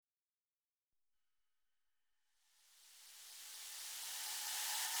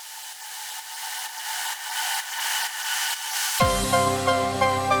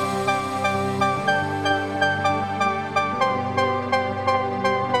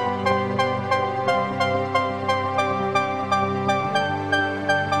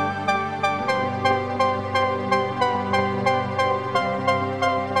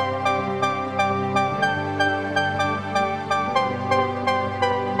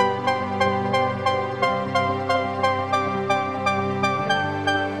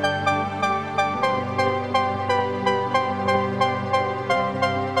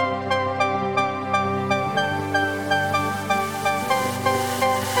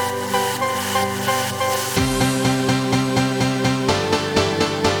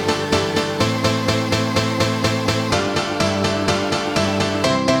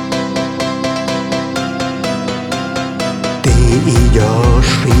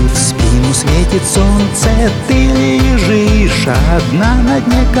идешь, и в спину светит солнце. Ты лежишь одна на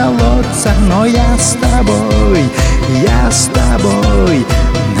дне колодца, но я с тобой, я с тобой.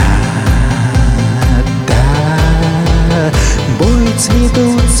 Бой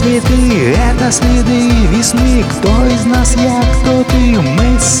цветут цветы, это следы весны. Кто из нас я, кто ты?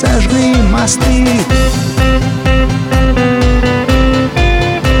 Мы сожгли мосты.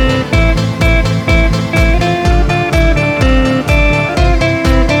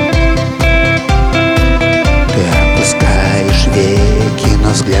 Ты опускаешь веки, но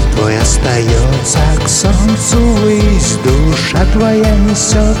взгляд твой остается к солнцу ввысь. Душа твоя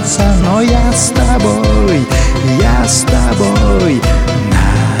несется, но я с тобой, я с тобой.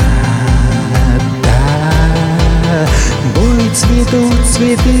 Бой цветут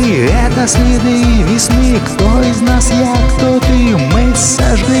цветы, это следы весны. Кто из нас я, кто ты? Мы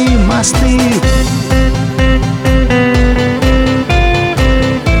сожгли мосты.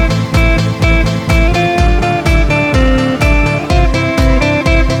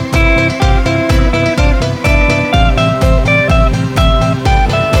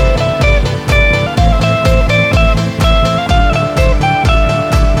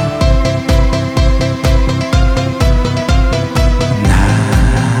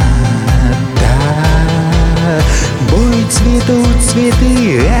 Цветут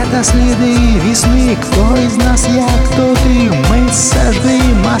цветы, это следы весны. Кто из нас я, кто ты? Мы сожгли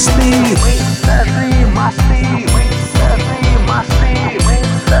мосты. Мы сожгли мосты.